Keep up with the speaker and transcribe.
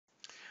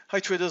Hi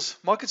traders,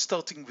 market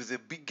starting with a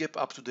big gap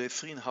up today,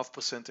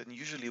 3.5%, and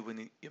usually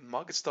when a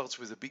market starts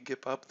with a big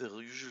gap up, there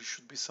usually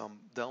should be some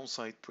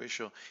downside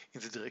pressure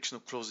in the direction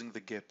of closing the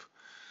gap.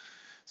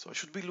 So I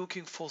should be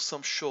looking for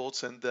some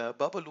shorts, and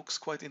BABA looks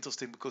quite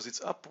interesting because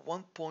it's up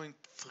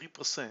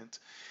 1.3%,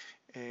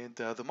 and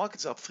the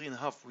market's up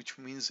 3.5%, which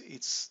means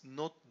it's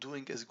not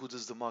doing as good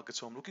as the market.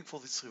 So I'm looking for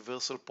this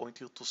reversal point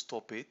here to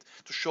stop it,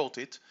 to short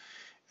it,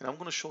 and I'm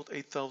going to short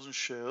 8,000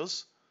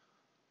 shares.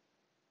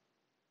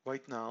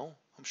 Right now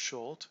I'm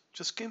short,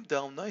 just came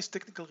down, nice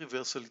technical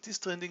reversal. It is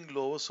trending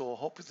lower, so I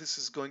hope this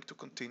is going to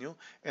continue,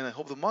 and I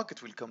hope the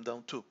market will come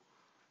down too.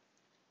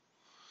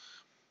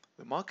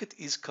 The market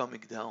is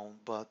coming down,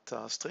 but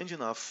strange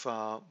enough,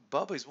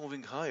 BABA is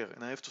moving higher,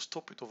 and I have to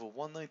stop it over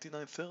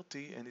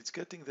 199.30, and it's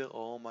getting there.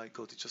 Oh my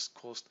god, it just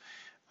crossed.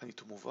 I need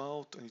to move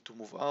out, I need to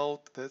move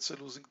out. That's a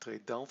losing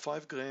trade, down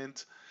 5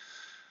 grand.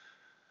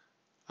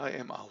 I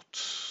am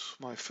out.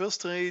 My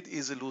first trade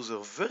is a loser.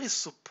 Very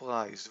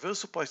surprised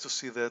to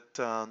see that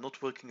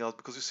not working out,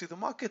 because you see the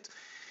market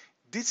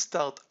did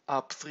start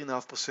up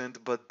 3.5%,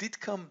 but did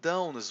come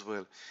down as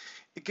well.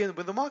 Again,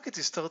 when the market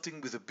is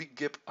starting with a big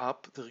gap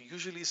up, there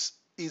usually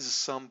is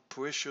some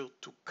pressure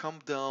to come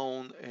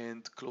down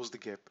and close the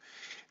gap.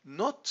 I'm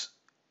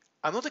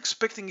not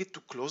expecting it to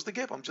close the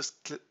gap, I'm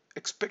just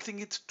expecting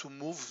it to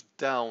move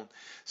down.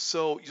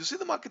 So you see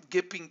the market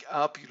gapping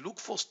up, you look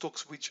for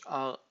stocks which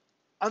are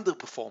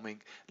underperforming.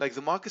 Like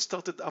the market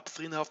started up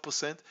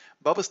 3.5%,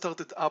 BABA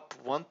started up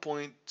 1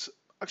 point,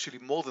 actually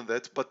more than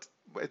that, but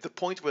at the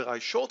point where I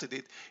shorted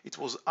it, it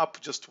was up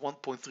just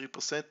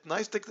 1.3%.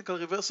 Nice technical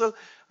reversal.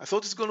 I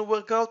thought it's going to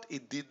work out.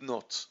 It did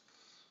not.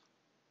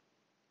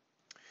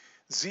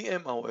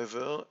 ZM,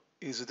 however,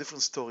 is a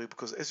different story,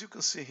 because as you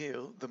can see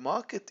here, the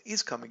market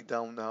is coming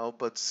down now,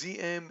 but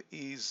ZM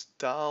is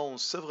down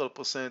several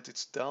percent.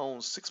 It's down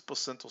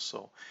 6% or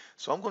so.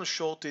 So I'm going to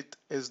short it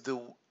as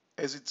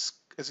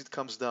it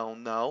comes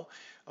down now.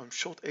 I'm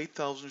short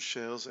 8,000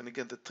 shares, and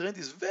again the trend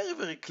is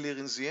very clear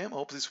in ZM. I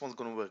hope this one's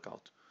going to work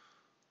out.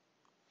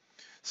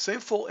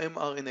 Same for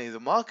mRNA. The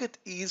market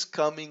is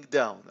coming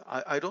down.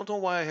 I don't know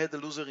why I had a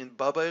loser in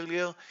BABA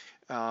earlier,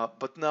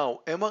 but now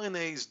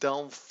mRNA is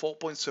down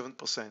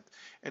 4.7%.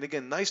 And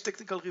again, nice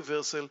technical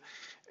reversal.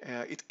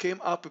 It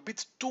came up a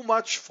bit too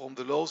much from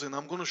the lows, and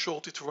I'm going to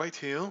short it right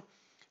here.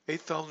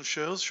 8,000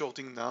 shares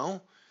shorting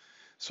now.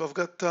 So I've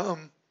got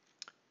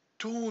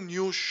two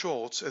new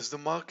shorts as the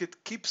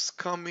market keeps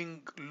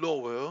coming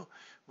lower,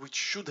 which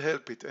should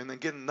help it. And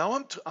again,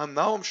 now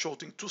I'm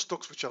shorting two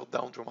stocks which are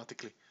down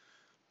dramatically.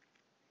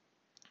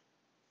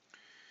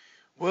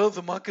 Well,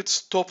 the market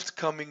stopped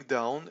coming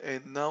down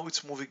and now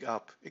it's moving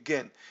up.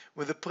 Again,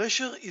 when the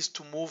pressure is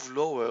to move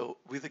lower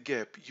with a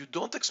gap, you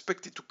don't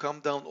expect it to come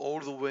down all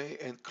the way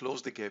and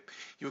close the gap.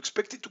 You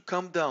expect it to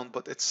come down,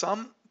 but at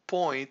some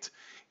point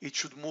it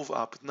should move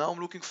up. Now I'm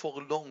looking for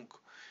a long,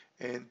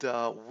 and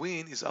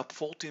win is up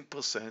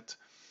 14%.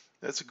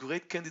 That's a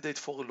great candidate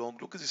for a long.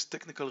 Look at this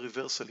technical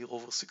reversal here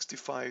over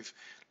 65,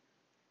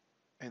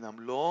 and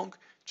I'm long,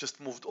 just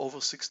moved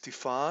over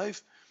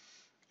 65.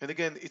 And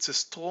again, it's a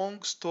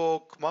strong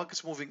stock.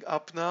 Market's moving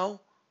up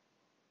now.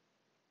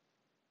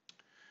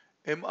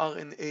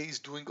 mRNA is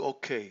doing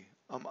okay.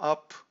 I'm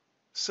up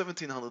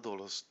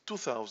 $1,700,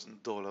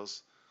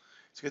 $2,000.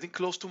 It's getting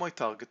close to my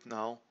target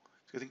now.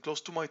 It's getting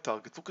close to my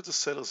target. Look at the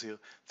sellers here.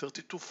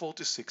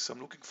 32.46.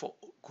 I'm looking for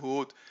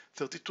good.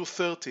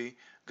 32.30.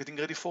 Getting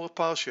ready for a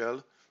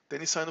partial.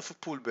 Any sign of a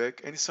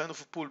pullback? Any sign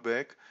of a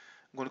pullback?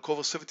 I'm going to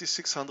cover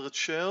 7,600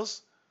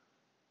 shares.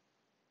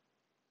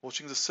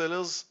 Watching the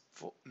sellers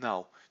for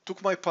now.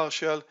 Took my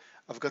partial.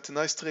 I've got a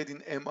nice trade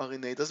in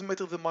mRNA. Doesn't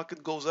matter if the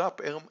market goes up.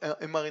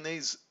 mRNA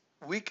is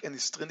weak and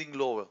it's trending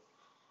lower.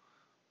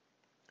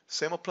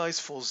 Same applies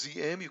for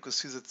ZM. You can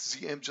see that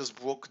ZM just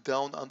broke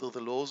down under the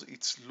lows.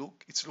 It's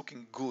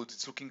looking good.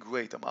 It's looking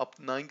great. I'm up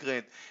 9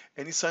 grand.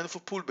 Any sign of a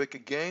pullback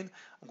again?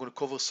 I'm going to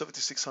cover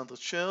 7,600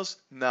 shares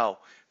now.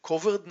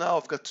 Covered now.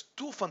 I've got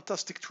two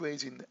fantastic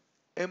trades in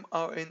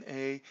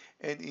mRNA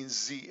and in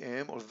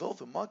ZM, although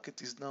the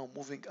market is now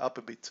moving up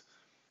a bit.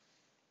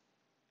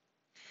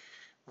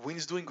 Win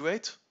is doing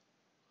great.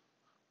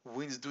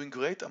 Win is doing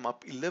great. I'm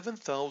up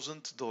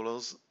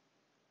 $11,000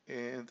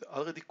 and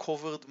already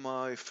covered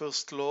my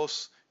first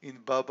loss in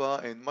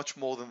BABA and much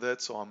more than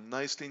that, so I'm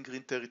nicely in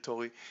green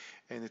territory,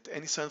 and at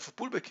any sign of a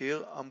pullback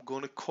here I'm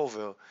gonna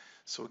cover.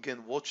 So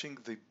again, watching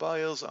the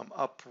buyers, I'm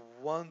up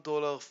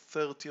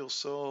 $1.30 or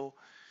so.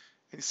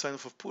 Any sign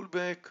of a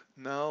pullback?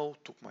 Now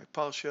took my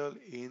partial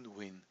in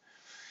win.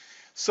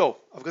 So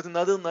I've got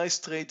another nice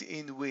trade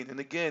in win, and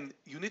again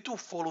you need to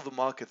follow the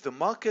market. The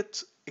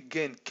market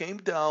again came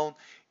down.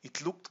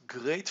 It looked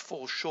great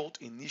for short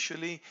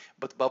initially,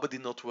 but BABA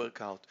did not work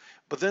out.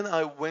 But then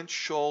I went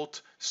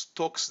short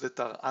stocks that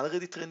are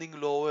already trending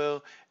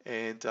lower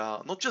and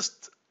not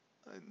just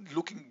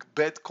looking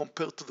bad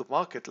compared to the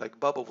market, like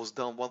BABA was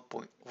down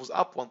was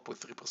up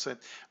 1.3%,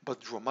 but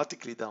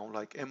dramatically down,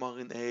 like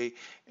mRNA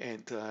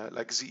and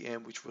like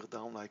ZM, which were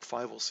down like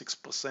 5 or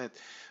 6%.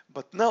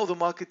 But now the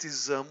market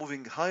is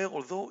moving higher,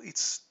 although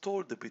it's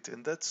stalled a bit,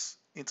 and that's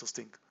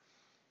interesting.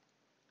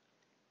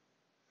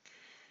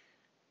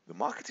 The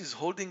market is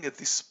holding at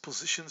this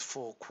position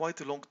for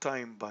quite a long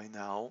time by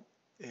now,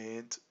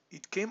 and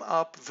it came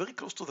up very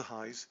close to the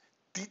highs,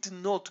 did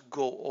not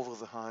go over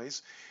the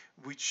highs,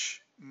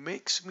 which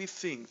makes me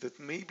think that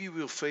maybe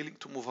we're failing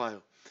to move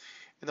higher.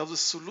 And now the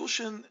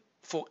solution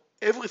for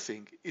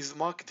everything is the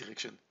market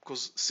direction,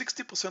 because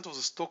 60% of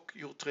the stock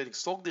you're trading,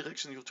 stock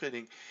direction you're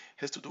trading,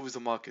 has to do with the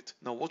market.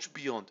 Now watch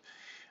beyond.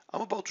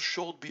 I'm about to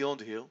short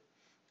beyond here,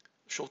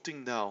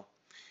 shorting now,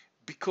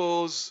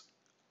 because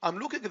I'm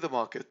looking at the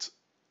market,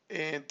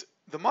 and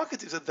the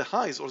market is at the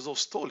highs, although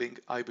stalling,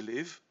 I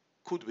believe,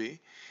 could be,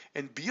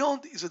 and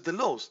beyond is at the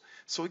lows.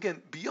 So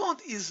again,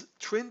 beyond is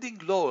trending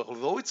lower.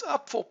 Although it's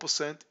up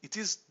 4%, it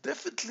is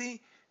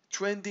definitely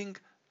trending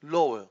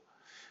lower.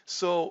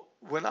 So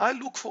when I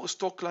look for a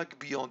stock like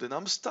Beyond, and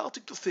I'm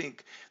starting to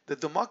think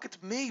that the market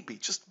maybe,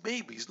 just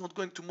maybe, is not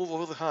going to move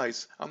over the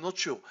highs, I'm not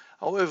sure.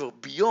 However,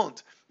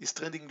 Beyond is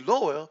trending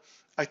lower,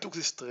 I took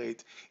this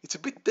trade. It's a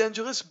bit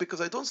dangerous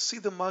because I don't see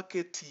the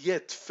market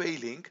yet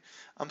failing.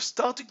 I'm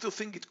starting to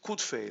think it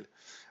could fail.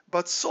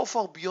 But so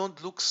far,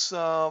 Beyond looks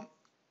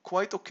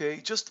quite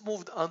okay. Just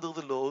moved under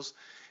the lows,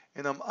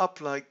 and I'm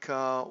up like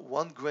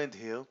 1 grand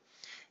here.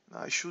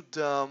 I should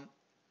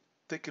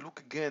take a look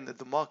again at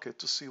the market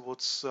to see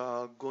what's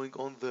going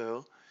on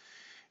there.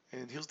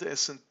 And here's the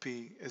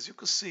S&P. As you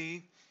can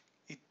see,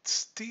 it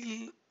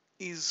still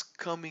is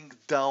coming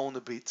down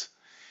a bit.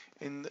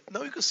 And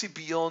now you can see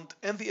Beyond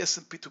and the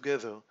S&P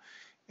together.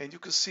 And you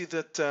can see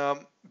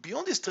that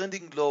Beyond is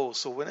trending low.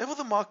 So whenever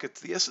the market,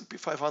 the S&P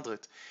 500,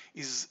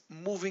 is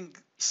moving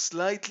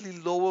slightly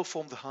lower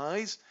from the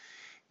highs,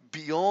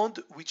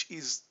 Beyond, which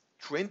is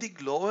trending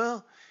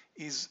lower,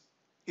 is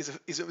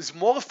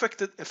more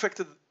affected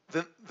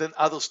than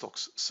other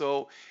stocks.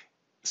 So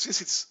since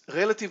it's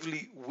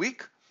relatively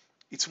weak,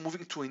 it's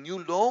moving to a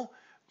new low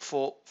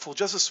for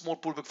just a small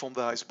pullback from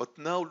the highs. But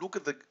now look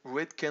at the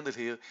red candle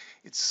here.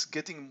 It's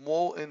getting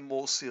more and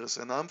more serious,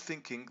 and I'm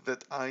thinking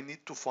that I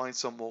need to find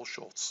some more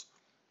shorts.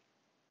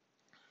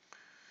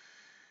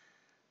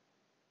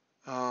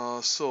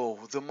 So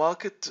the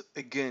market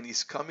again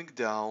is coming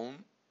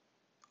down.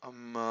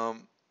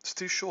 I'm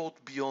still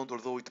short Beyond,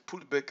 although it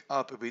pulled back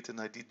up a bit,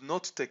 and I did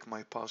not take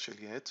my partial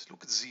yet.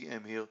 Look at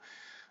ZM here,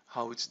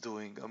 how it's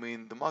doing. I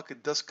mean, the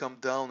market does come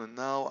down, and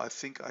now I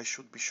think I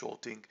should be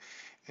shorting.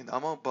 And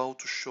I'm about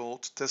to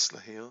short Tesla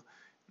here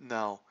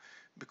now,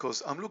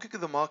 because I'm looking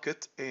at the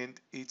market and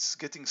it's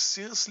getting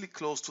seriously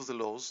close to the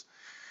lows.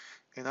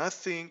 And I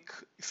think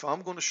if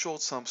I'm going to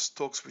short some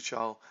stocks which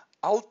are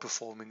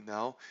outperforming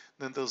now,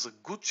 then there's a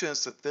good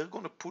chance that they're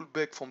going to pull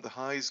back from the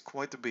highs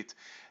quite a bit.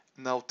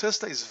 Now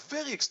Tesla is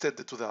very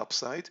extended to the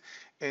upside,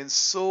 and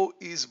so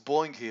is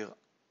Boeing here,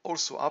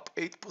 also up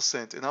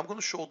 8%, and I'm going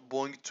to short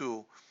Boeing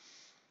too.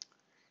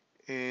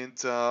 And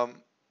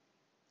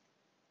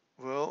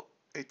well,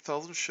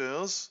 8,000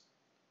 shares.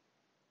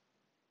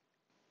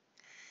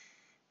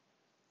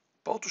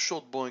 About to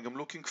short Boeing. I'm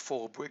looking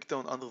for a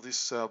breakdown under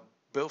this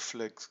bear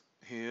flag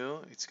here.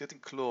 It's getting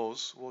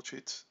close. Watch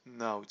it.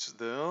 Now it's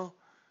there. Well,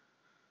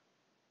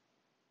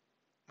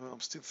 I'm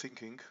still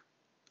thinking.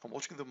 I'm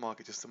watching the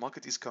market. Yes, the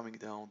market is coming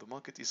down. The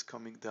market is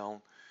coming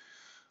down.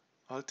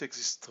 I'll take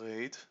this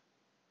trade.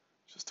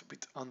 Just a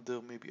bit under,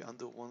 maybe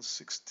under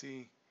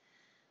 161.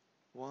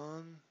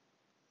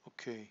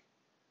 Okay.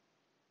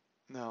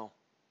 Now,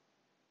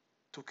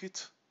 took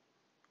it.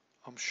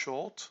 I'm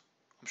short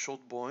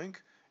Boeing,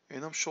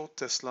 and I'm short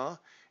Tesla.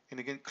 And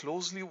again,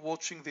 closely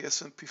watching the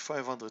S&P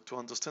 500 to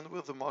understand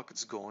where the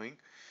market's going,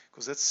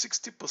 because that's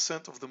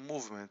 60% of the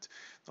movement.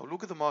 Now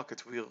look at the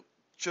market. We're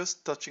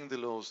just touching the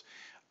lows.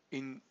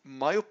 In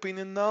my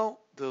opinion now,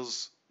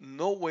 there's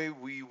no way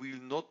we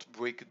will not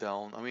break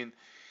down. I mean,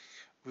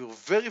 we're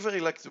very, very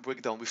likely to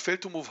break down. We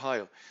failed to move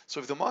higher. So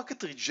if the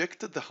market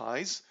rejected the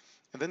highs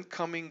and then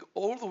coming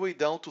all the way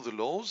down to the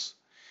lows,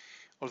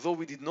 although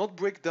we did not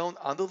break down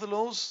under the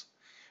lows,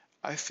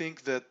 I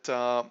think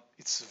that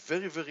it's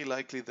very, very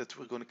likely that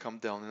we're going to come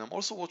down. And I'm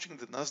also watching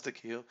the Nasdaq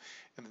here,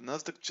 and the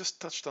Nasdaq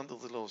just touched under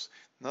the lows.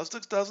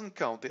 Nasdaq doesn't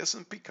count, the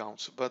S&P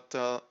counts, but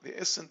the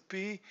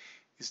S&P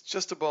is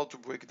just about to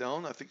break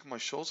down. I think my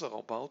shorts are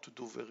about to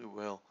do very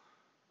well.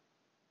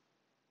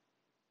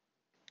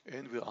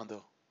 And we're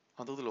under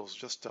the lows,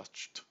 just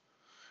touched.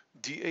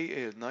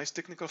 DAL, nice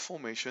technical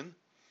formation,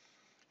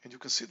 and you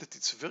can see that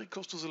it's very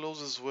close to the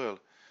lows as well.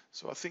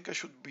 So I think I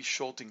should be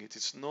shorting it.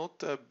 It's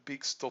not a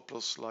big stop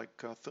loss, like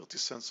 30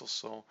 cents or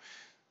so.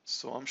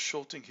 So I'm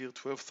shorting here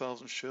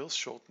 12,000 shares,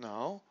 short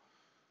now.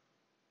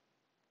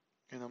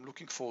 And I'm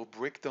looking for a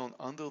breakdown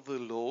under the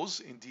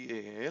lows in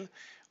DAL.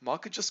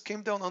 Market just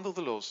came down under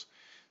the lows.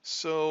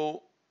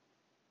 So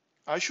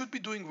I should be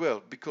doing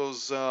well,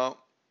 because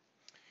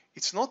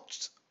it's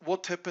not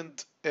what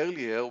happened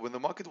earlier when the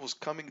market was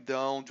coming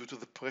down due to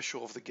the pressure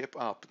of the gap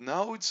up.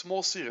 Now it's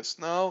more serious.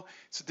 Now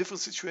it's a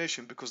different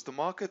situation, because the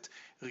market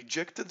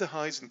rejected the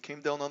highs and came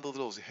down under the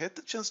lows. It had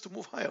the chance to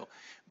move higher,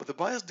 but the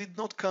buyers did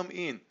not come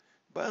in.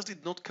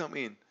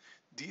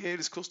 DAL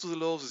is close to the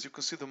lows. As you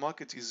can see, the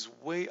market is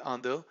way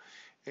under,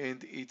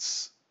 and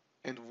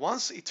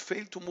once it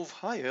failed to move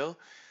higher,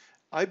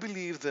 I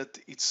believe that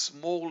it's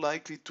more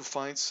likely to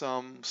find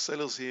some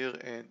sellers here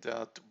and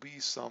to be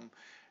a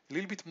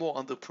little bit more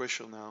under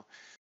pressure now.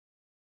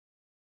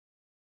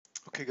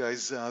 Okay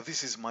guys,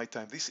 this is my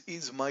time. This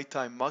is my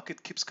time.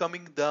 Market keeps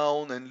coming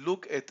down, and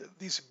look at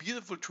this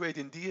beautiful trade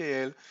in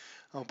DAL.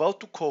 I'm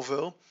about to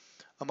cover.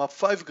 I'm up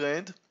 5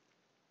 grand.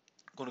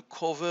 I'm going to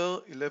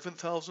cover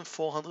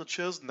 11,400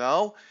 shares.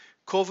 Now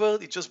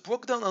covered, it just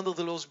broke down under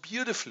the lows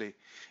beautifully.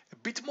 A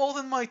bit more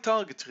than my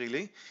target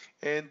really.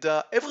 And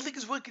everything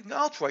is working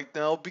out right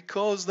now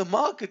because the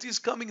market is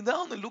coming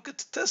down. And look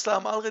at Tesla,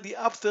 I'm already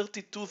up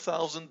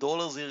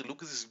 $32,000 here.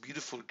 Look at this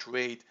beautiful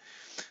trade.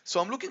 So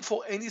I'm looking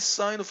for any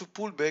sign of a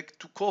pullback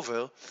to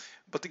cover,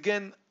 but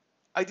again,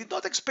 I did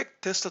not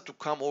expect Tesla to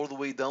come all the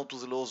way down to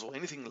the lows or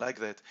anything like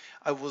that.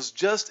 I was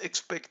just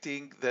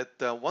expecting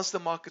that once the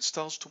market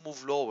starts to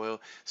move lower,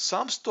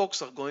 some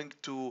stocks are going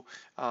to,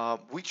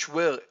 which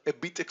were a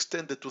bit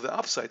extended to the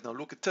upside. Now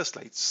look at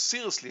Tesla, it's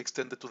seriously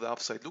extended to the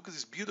upside. Look at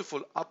this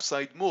beautiful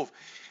upside move.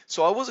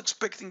 So I was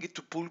expecting it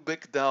to pull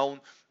back down,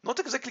 not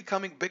exactly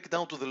coming back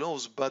down to the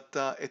lows, but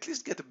at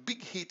least get a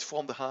big hit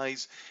from the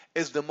highs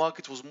as the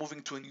market was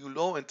moving to a new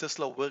low, and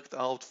Tesla worked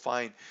out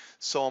fine.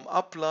 So I'm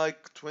up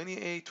like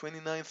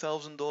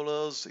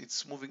 $29,000.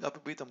 It's moving up a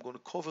bit. I'm going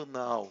to cover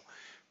now.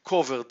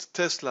 Covered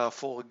Tesla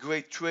for a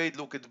great trade.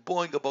 Look at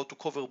Boeing, about to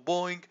cover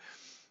Boeing.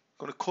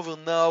 Going to cover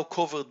now,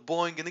 covered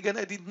Boeing. And again,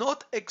 I did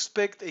not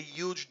expect a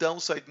huge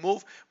downside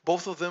move.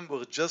 Both of them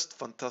were just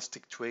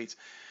fantastic trades.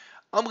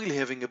 I'm really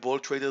having a ball,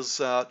 traders.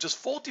 Just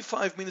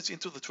 45 minutes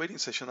into the trading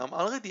session, I'm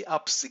already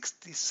up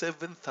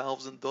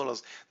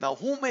 $67,000. Now,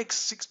 who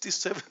makes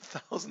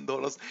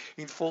 $67,000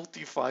 in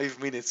 45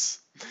 minutes?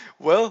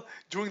 Well,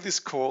 during this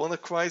Corona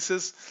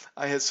crisis,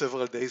 I had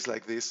several days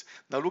like this.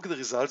 Now look at the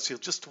results here,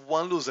 just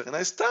one loser. And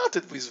I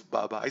started with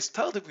Baba. I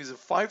started with a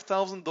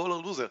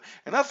 $5,000 loser.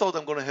 And I thought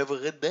I'm going to have a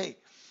red day.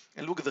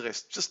 And look at the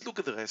rest. Just look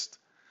at the rest.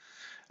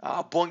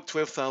 Boeing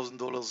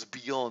 $12,000,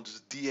 Beyond,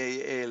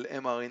 DAL,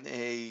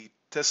 mRNA,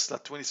 Tesla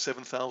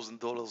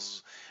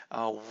 $27,000,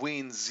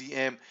 Win,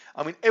 ZM.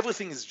 I mean,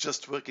 everything is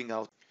just working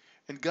out.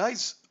 And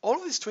guys, all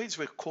of these trades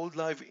were called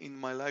live in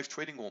my live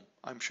trading room.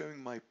 I'm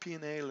sharing my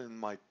P&L and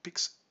my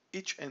picks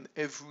each and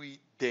every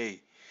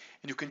day.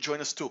 And you can join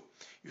us too.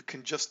 You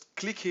can just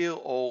click here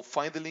or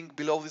find the link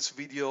below this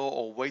video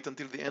or wait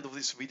until the end of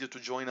this video to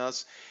join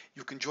us.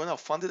 You can join our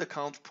funded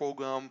account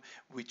program,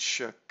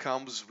 which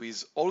comes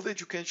with all the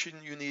education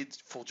you need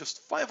for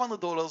just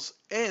 $500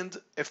 and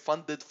a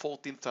funded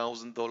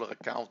 $14,000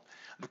 account.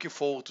 Looking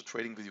forward to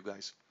trading with you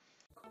guys.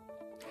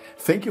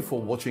 Thank you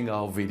for watching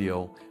our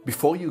video.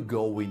 Before you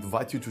go, we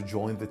invite you to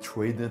join the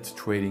TradeNet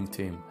trading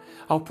team.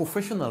 Our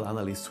professional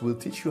analysts will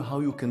teach you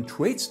how you can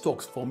trade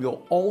stocks from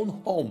your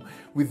own home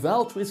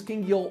without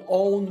risking your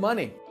own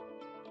money.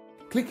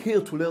 Click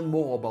here to learn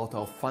more about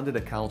our funded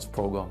accounts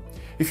program.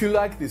 If you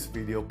like this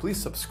video, please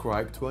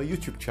subscribe to our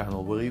YouTube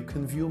channel where you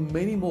can view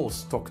many more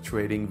stock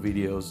trading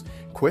videos.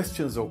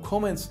 Questions or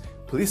comments,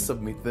 please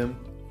submit them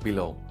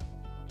below.